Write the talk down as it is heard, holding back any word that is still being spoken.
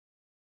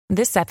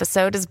This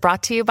episode is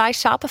brought to you by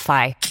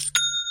Shopify.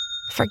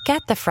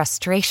 Forget the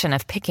frustration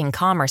of picking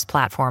commerce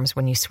platforms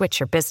when you switch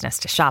your business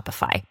to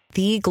Shopify,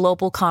 the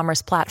global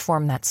commerce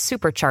platform that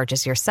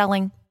supercharges your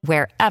selling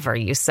wherever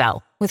you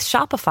sell. With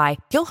Shopify,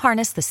 you'll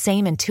harness the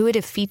same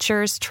intuitive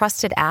features,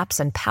 trusted apps,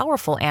 and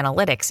powerful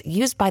analytics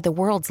used by the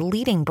world's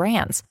leading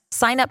brands.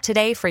 Sign up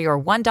today for your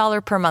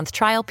 $1 per month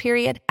trial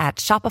period at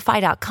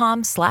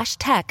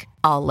shopify.com/tech,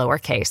 all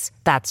lowercase.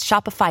 That's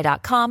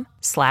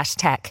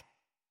shopify.com/tech.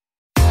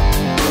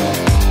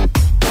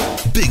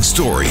 Big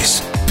stories,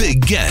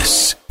 big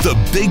guests, the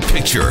big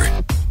picture.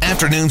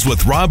 Afternoons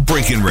with Rob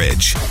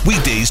Breckenridge.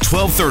 Weekdays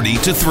 1230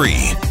 to 3,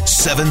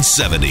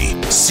 770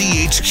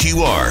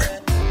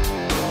 CHQR.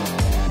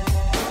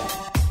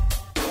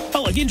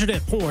 Well, like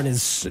internet porn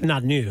is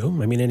not new.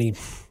 I mean, any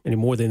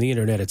more than the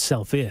internet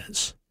itself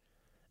is.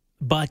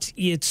 But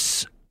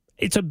it's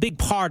a big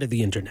part of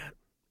the internet.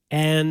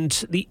 And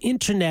the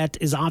internet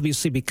has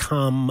obviously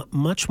become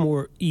much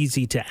more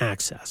easy to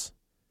access.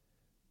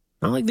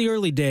 Not like the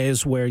early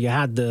days where you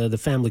had the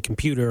family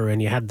computer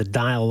and you had the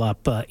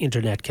dial-up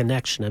internet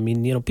connection. I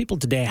mean, people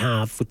today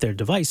have, with their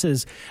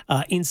devices,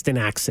 instant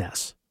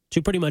access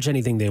to pretty much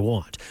anything they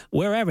want,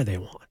 wherever they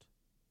want.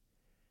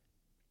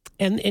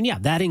 And yeah,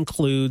 that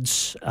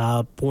includes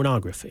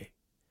pornography.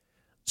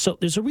 So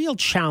there's a real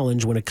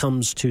challenge when it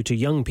comes to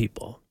young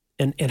people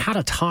and how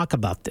to talk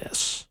about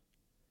this.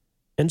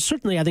 And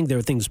certainly I think there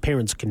are things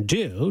parents can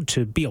do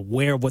to be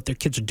aware of what their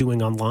kids are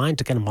doing online,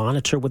 to kind of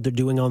monitor what they're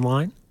doing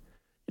online,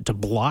 to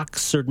block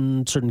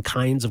certain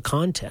kinds of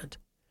content.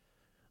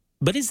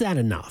 But is that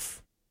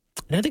enough?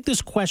 And I think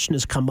this question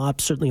has come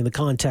up certainly in the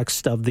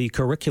context of the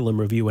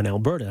curriculum review in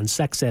Alberta, and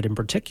sex ed in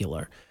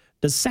particular.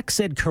 Does sex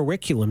ed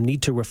curriculum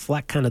need to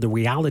reflect kind of the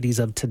realities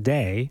of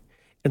today?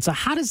 And so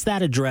how does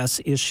that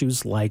address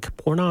issues like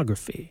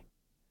pornography?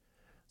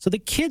 So the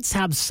kids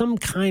have some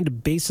kind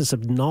of basis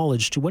of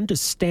knowledge to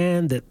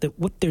understand that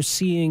what they're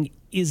seeing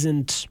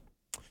isn't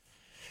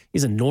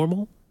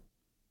normal,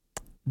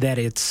 that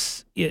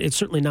it's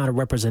certainly not a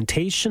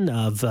representation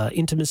of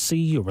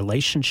intimacy or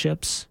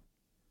relationships,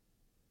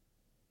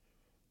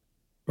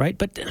 right?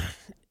 But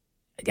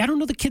I don't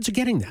know the kids are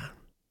getting that.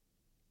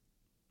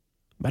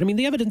 But,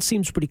 the evidence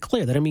seems pretty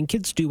clear that,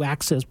 kids do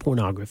access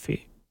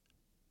pornography.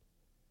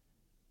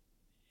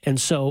 And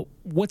so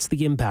what's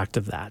the impact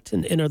of that?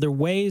 And are there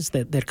ways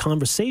that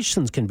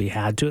conversations can be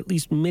had to at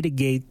least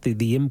mitigate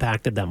the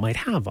impact that might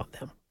have on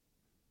them?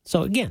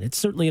 So, again, it's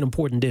certainly an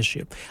important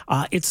issue.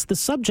 It's the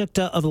subject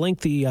of a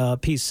lengthy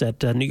piece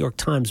at New York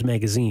Times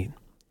Magazine.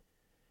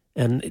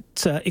 And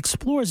it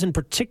explores in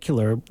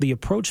particular the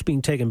approach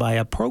being taken by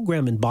a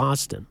program in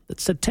Boston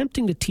that's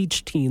attempting to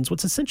teach teens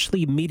what's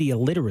essentially media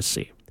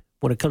literacy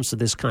when it comes to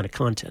this kind of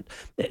content.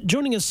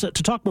 Joining us to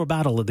talk more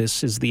about all of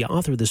this is the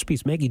author of this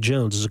piece. Maggie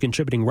Jones is a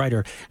contributing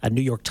writer at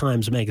New York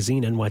Times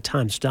Magazine,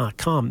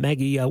 nytimes.com.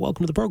 Maggie,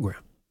 welcome to the program.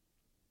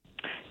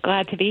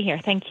 Glad to be here.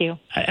 Thank you.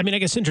 I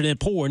guess internet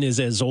porn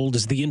is as old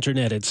as the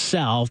internet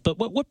itself, but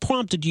what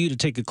prompted you to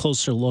take a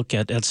closer look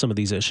at some of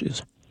these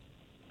issues?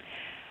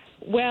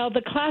 Well, the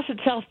class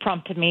itself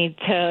prompted me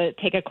to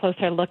take a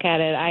closer look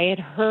at it. I had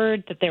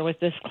heard that there was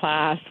this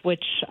class,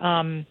 which,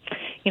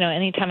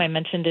 anytime I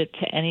mentioned it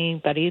to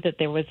anybody that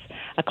there was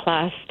a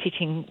class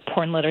teaching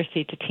porn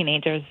literacy to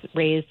teenagers,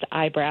 raised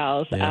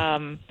eyebrows,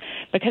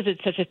 because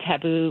it's such a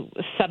taboo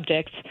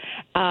subject.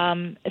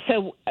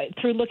 So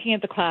through looking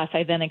at the class,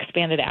 I then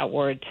expanded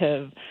outward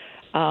to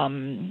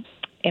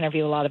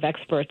interview a lot of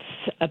experts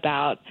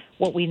about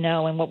what we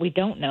know and what we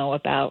don't know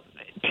about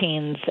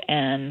teens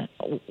and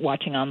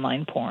watching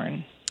online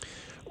porn.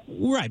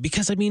 Right,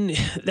 because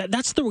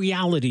that's the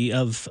reality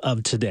of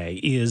today,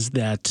 is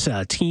that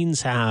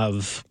teens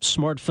have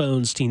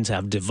smartphones, teens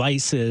have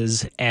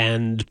devices,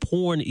 and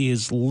porn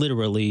is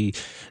literally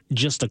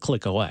just a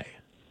click away.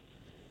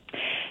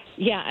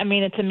 Yeah,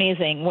 it's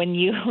amazing. When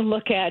you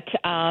look at,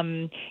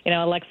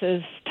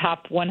 Alexa's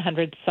top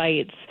 100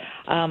 sites,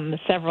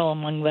 several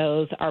among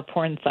those are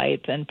porn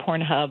sites, and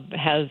Pornhub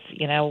has,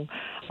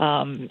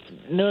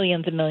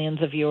 millions and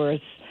millions of viewers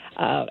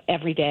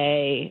every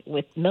day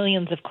with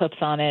millions of clips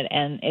on it,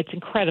 and it's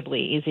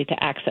incredibly easy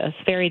to access.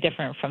 Very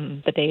different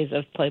from the days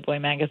of Playboy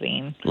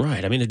magazine.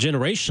 Right. A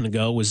generation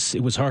ago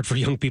it was hard for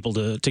young people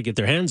to get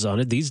their hands on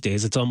it. These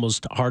days, it's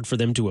almost hard for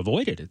them to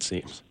avoid it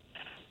seems.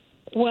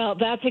 Well,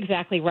 that's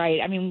exactly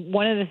right.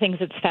 One of the things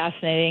that's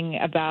fascinating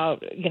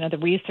about, the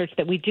research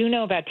that we do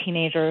know about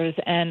teenagers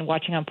and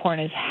watching on porn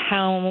is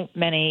how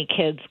many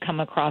kids come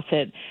across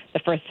it the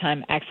first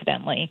time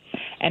accidentally,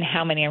 and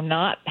how many are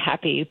not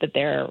happy that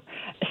they're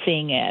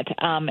seeing it.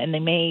 And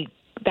that may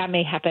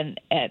happen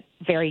at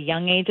very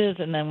young ages,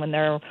 and then when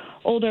they're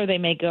older, they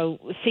may go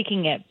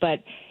seeking it.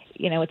 But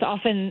it's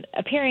often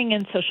appearing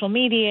in social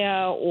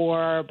media,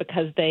 or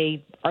because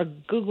they are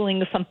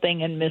Googling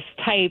something and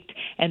mistyped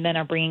and then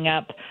are bringing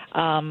up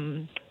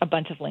a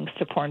bunch of links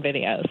to porn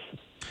videos.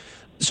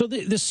 So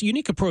this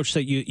unique approach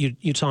that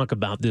you talk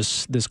about,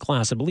 this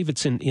class, I believe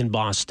it's in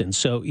Boston.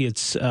 So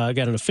it's got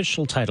an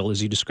official title,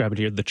 as you describe it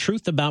here, The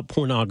Truth About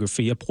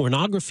Pornography, a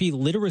pornography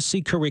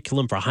literacy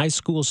curriculum for high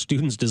school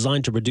students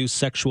designed to reduce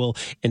sexual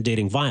and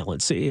dating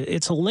violence.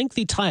 It's a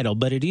lengthy title,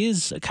 but it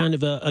is kind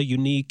of a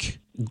unique,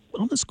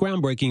 almost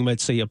groundbreaking, you might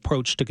say,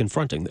 approach to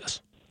confronting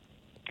this.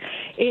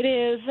 It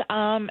is,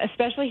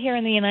 especially here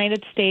in the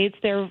United States.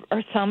 There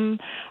are some,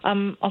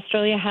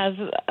 Australia has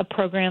a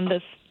program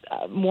that's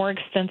more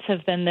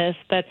extensive than this,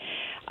 but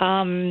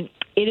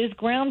it is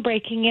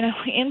groundbreaking,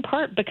 in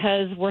part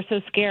because we're so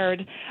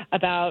scared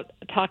about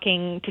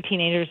talking to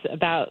teenagers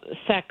about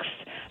sex,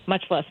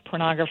 much less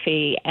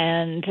pornography,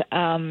 and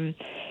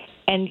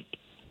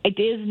it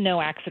is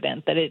no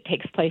accident that it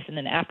takes place in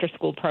an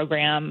after-school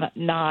program,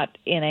 not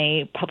in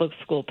a public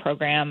school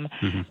program,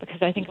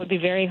 because I think it would be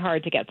very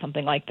hard to get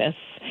something like this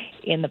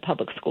in the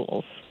public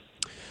schools.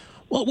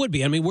 Well, it would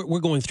be. I mean, we're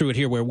going through it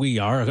here where we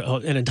are,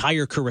 an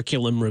entire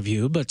curriculum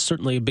review, but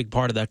certainly a big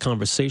part of that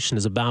conversation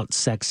is about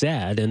sex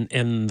ed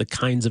and the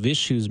kinds of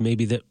issues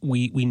maybe that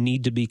we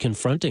need to be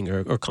confronting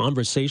or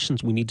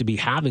conversations we need to be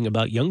having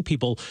about young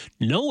people,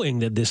 knowing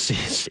that this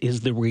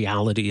is the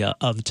reality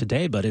of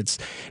today, but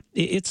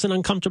it's an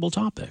uncomfortable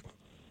topic.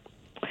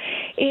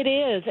 It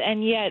is,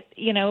 and yet,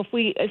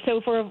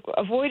 if we're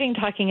avoiding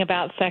talking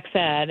about sex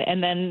ed,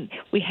 and then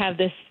we have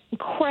this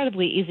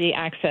incredibly easy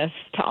access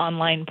to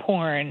online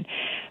porn,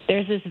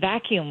 there's this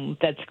vacuum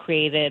that's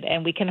created,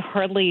 and we can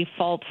hardly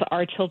fault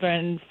our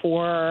children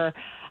for,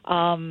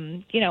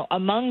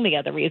 among the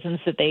other reasons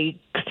that they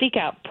seek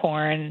out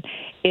porn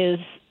is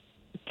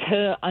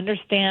to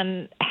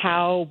understand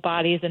how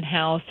bodies and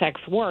how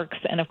sex works.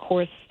 And of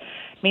course,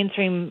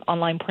 mainstream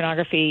online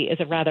pornography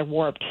is a rather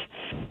warped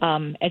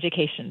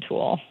education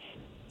tool.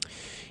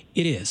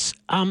 It is.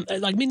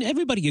 I mean,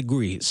 everybody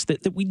agrees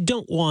that we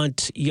don't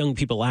want young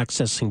people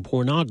accessing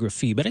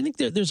pornography, but I think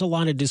there's a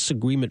lot of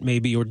disagreement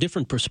maybe, or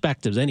different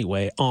perspectives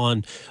anyway,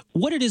 on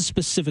what it is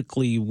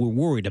specifically we're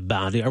worried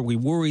about. Are we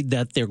worried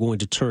that they're going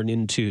to turn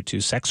into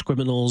sex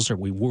criminals? Are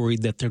we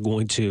worried that they're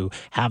going to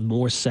have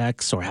more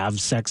sex or have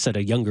sex at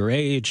a younger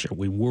age? Are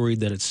we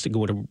worried that it's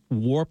going to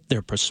warp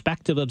their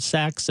perspective of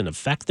sex and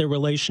affect their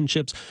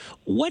relationships?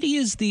 What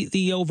is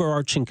the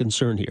overarching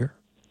concern here,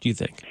 do you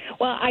think?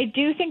 Well, I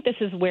do think this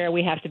is where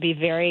we have to be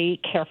very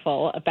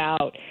careful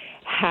about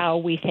how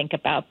we think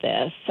about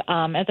this.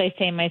 As I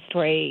say in my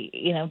story,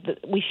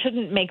 we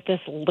shouldn't make this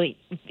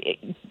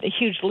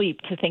huge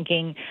leap to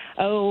thinking,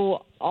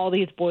 all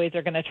these boys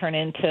are going to turn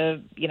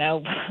into,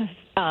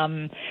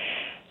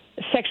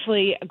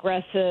 sexually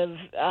aggressive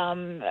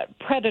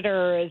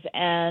predators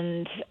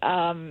and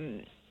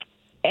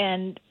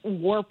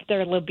warp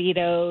their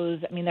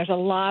libidos. I mean, there's a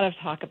lot of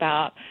talk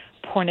about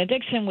porn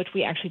addiction, which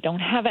we actually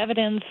don't have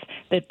evidence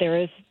that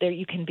there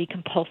you can be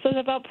compulsive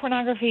about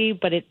pornography,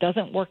 but it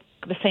doesn't work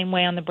the same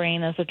way on the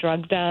brain as a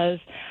drug does.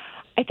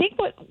 I think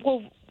what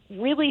we'll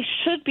really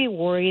should be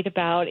worried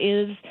about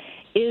is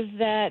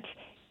that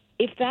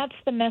if that's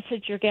the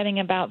message you're getting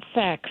about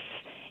sex,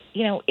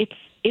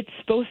 it's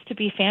supposed to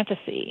be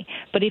fantasy.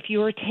 But if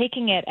you're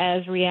taking it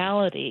as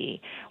reality,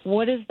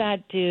 what does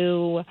that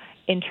do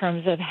in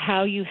terms of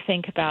how you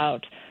think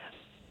about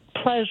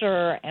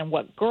pleasure and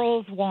what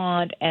girls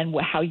want and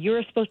how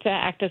you're supposed to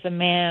act as a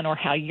man or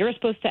how you're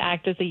supposed to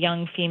act as a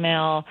young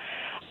female?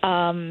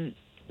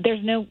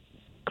 There's no,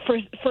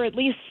 for at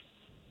least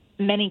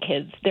many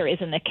kids, there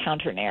isn't a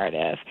counter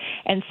narrative.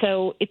 And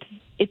so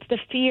it's the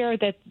fear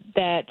that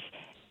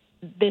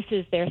this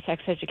is their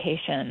sex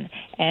education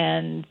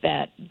and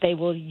that they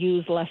will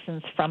use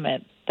lessons from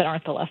it that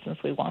aren't the lessons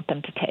we want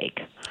them to take.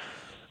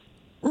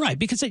 Right,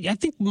 because I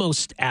think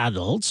most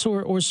adults,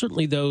 or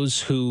certainly those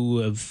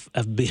who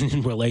have been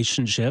in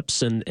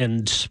relationships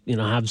and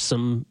have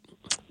some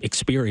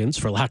experience,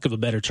 for lack of a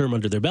better term,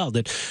 under their belt,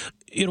 that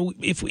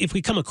if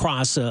we come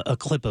across a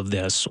clip of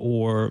this,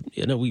 or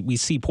we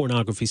see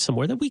pornography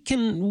somewhere, that we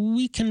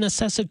can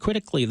assess it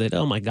critically. That,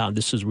 oh my God,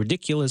 this is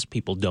ridiculous.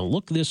 People don't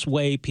look this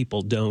way.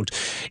 People don't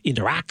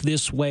interact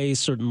this way.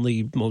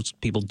 Certainly,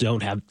 most people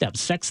don't have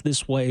sex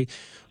this way.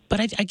 But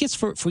I guess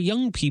for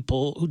young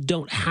people who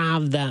don't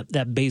have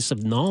that base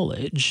of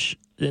knowledge,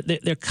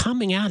 they're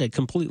coming at it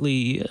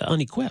completely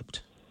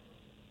unequipped.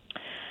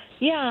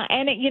 Yeah,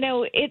 and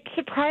it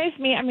surprised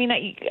me. I mean,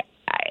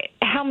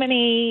 how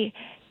many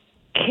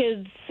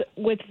kids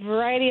with a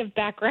variety of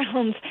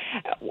backgrounds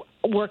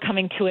were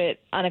coming to it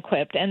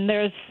unequipped. And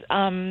there's,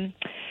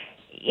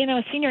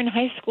 a senior in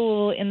high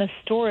school in the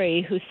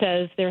story who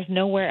says there's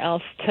nowhere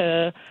else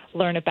to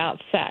learn about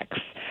sex.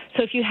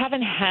 So if you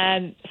haven't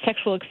had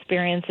sexual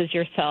experiences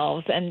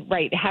yourselves and,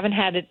 haven't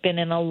had it been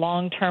in a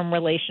long-term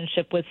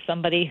relationship with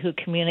somebody who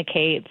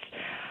communicates,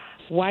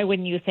 why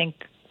wouldn't you think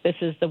this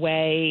is the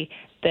way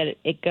that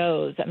it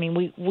goes? I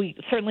mean, we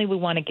certainly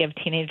want to give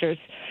teenagers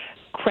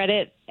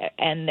credit,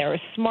 and they're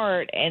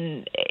smart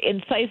and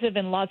incisive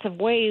in lots of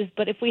ways,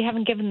 but if we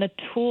haven't given the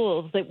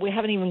tools, that we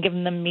haven't even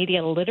given them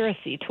media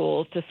literacy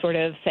tools to sort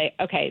of say,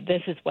 okay,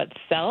 this is what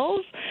sells,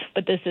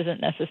 but this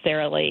isn't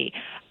necessarily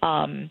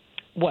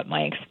what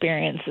my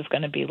experience is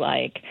going to be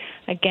like.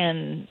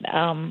 Again,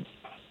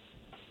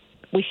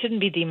 we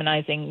shouldn't be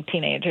demonizing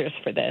teenagers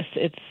for this.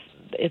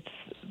 It's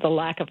the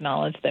lack of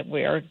knowledge that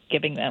we're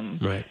giving them.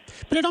 Right.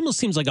 But it almost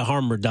seems like a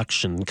harm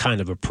reduction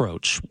kind of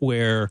approach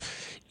where,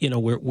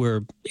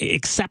 we're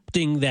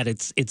accepting that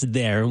it's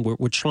there, and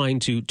we're trying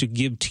to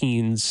give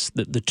teens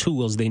the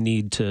tools they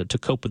need to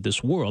cope with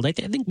this world. I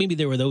think maybe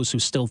there are those who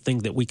still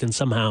think that we can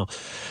somehow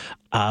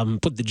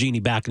put the genie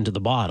back into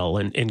the bottle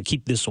and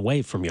keep this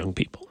away from young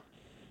people.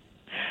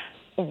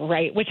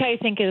 Right, which I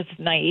think is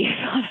naive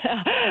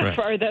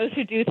for those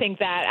who do think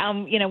that.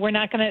 We're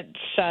not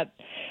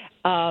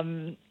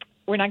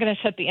going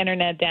to shut the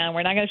internet down.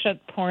 We're not going to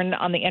shut porn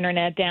on the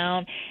internet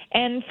down.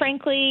 And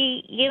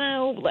frankly,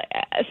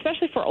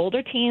 especially for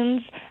older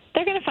teens,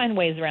 they're going to find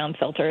ways around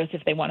filters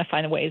if they want to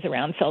find ways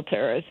around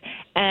filters.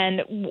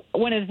 And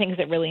one of the things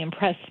that really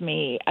impressed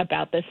me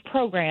about this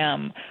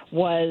program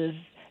was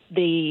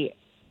the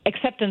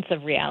acceptance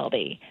of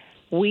reality.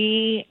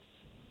 We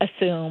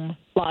assume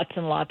lots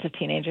and lots of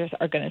teenagers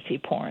are going to see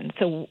porn.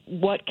 So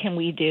what can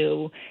we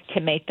do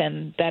to make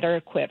them better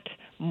equipped,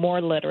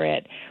 more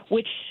literate,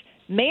 which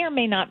may or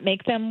may not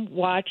make them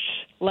watch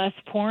less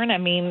porn? I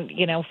mean,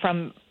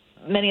 from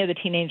many of the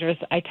teenagers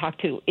I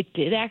talked to, it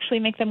did actually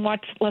make them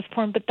watch less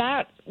porn, but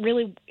that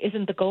really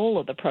isn't the goal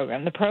of the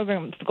program. The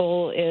program's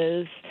goal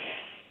is,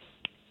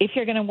 if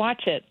you're going to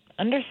watch it,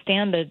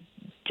 understand the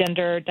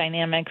gender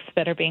dynamics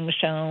that are being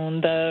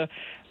shown, the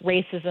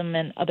racism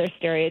and other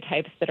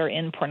stereotypes that are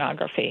in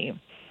pornography.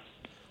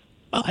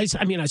 Well, I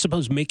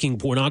suppose making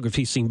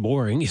pornography seem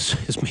boring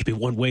is maybe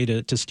one way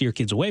to steer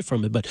kids away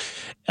from it. But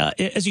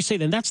as you say,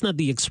 then that's not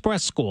the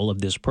express goal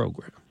of this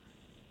program.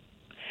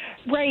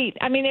 Right.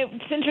 I mean,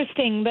 it's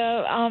interesting.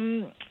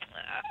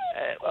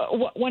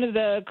 One of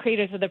the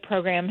creators of the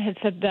program had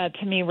said that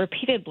to me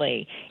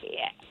repeatedly.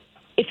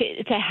 If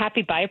it's a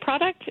happy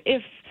byproduct,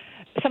 if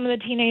some of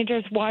the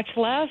teenagers watch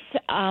less,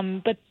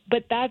 but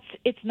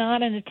it's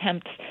not an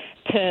attempt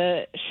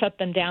to shut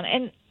them down.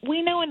 And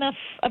we know enough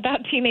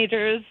about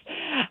teenagers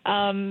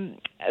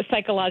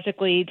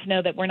psychologically to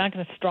know that we're not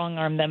going to strong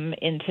arm them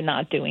into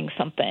not doing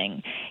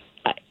something.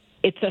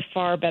 It's a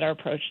far better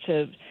approach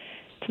to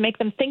make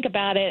them think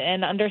about it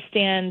and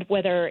understand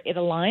whether it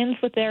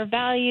aligns with their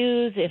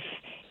values,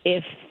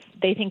 if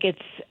they think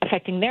it's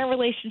affecting their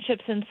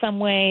relationships in some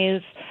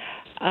ways.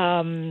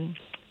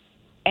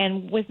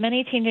 And with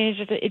many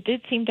teenagers, it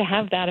did seem to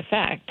have that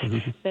effect,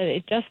 that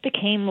it just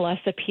became less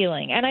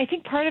appealing. And I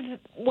think part of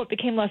what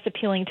became less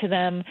appealing to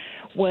them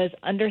was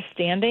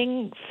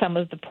understanding some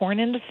of the porn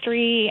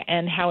industry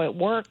and how it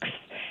works,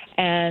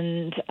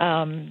 and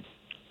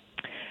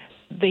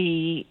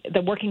the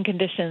working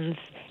conditions,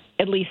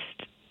 at least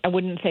I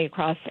wouldn't say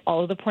across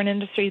all of the porn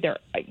industry.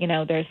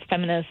 There's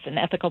feminist and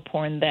ethical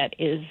porn that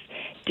is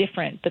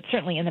different, but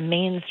certainly in the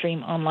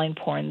mainstream online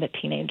porn that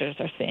teenagers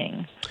are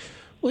seeing.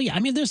 Well, yeah, I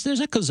mean, there's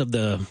echoes of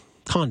the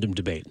condom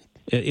debate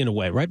in a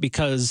way, right?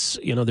 Because,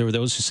 there were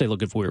those who say,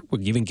 look, if we're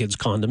giving kids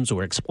condoms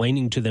or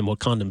explaining to them what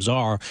condoms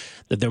are,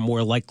 that they're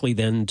more likely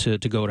then to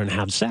go out and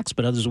have sex.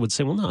 But others would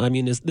say, well, no, I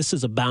mean, this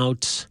is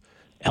about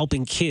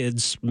helping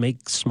kids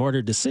make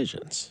smarter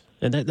decisions.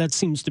 And that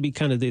seems to be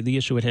kind of the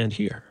issue at hand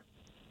here.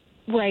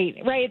 Right.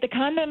 The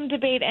condom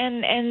debate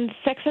and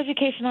sex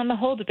education on the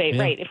whole debate,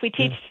 right. If we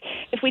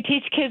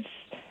teach kids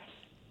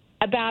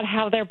about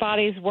how their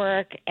bodies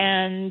work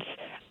and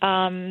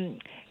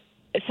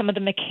some of the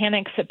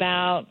mechanics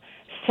about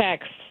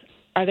sex,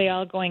 are they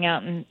all going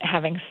out and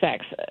having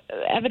sex?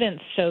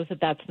 Evidence shows that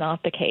that's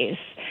not the case.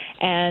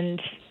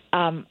 And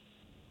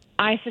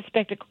I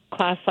suspect a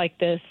class like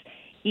this,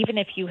 even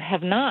if you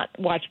have not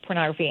watched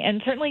pornography,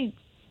 and certainly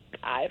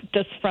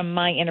just from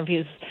my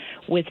interviews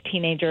with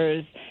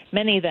teenagers,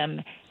 many of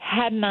them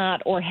had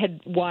not or had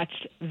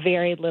watched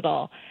very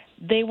little.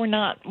 They were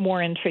not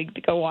more intrigued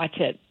to go watch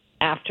it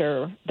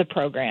after the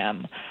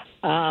program.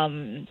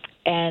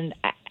 And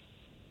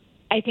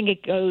I think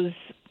it goes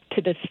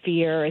to this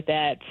fear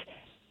that,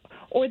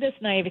 or this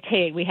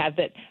naivete we have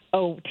that,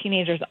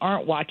 teenagers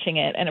aren't watching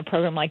it, and a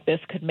program like this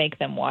could make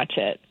them watch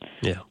it.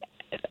 Yeah.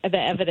 The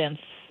evidence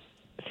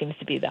seems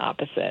to be the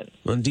opposite.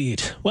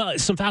 Indeed. Well,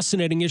 some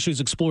fascinating issues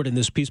explored in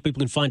this piece.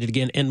 People can find it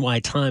again,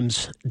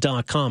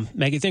 nytimes.com.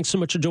 Maggie, thanks so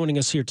much for joining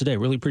us here today.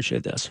 Really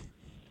appreciate this.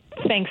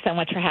 Thanks so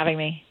much for having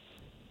me.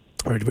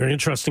 All right, very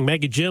interesting.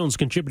 Maggie Jones,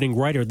 contributing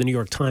writer of the New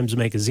York Times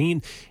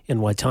Magazine,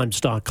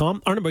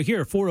 nytimes.com. Our number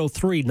here,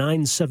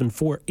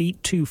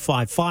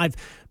 403-974-8255.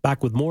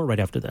 Back with more right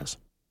after this.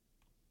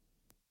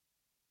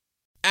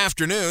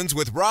 Afternoons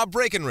with Rob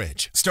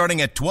Breckenridge,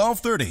 starting at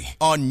 12:30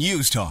 on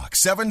News Talk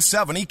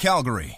 770 Calgary.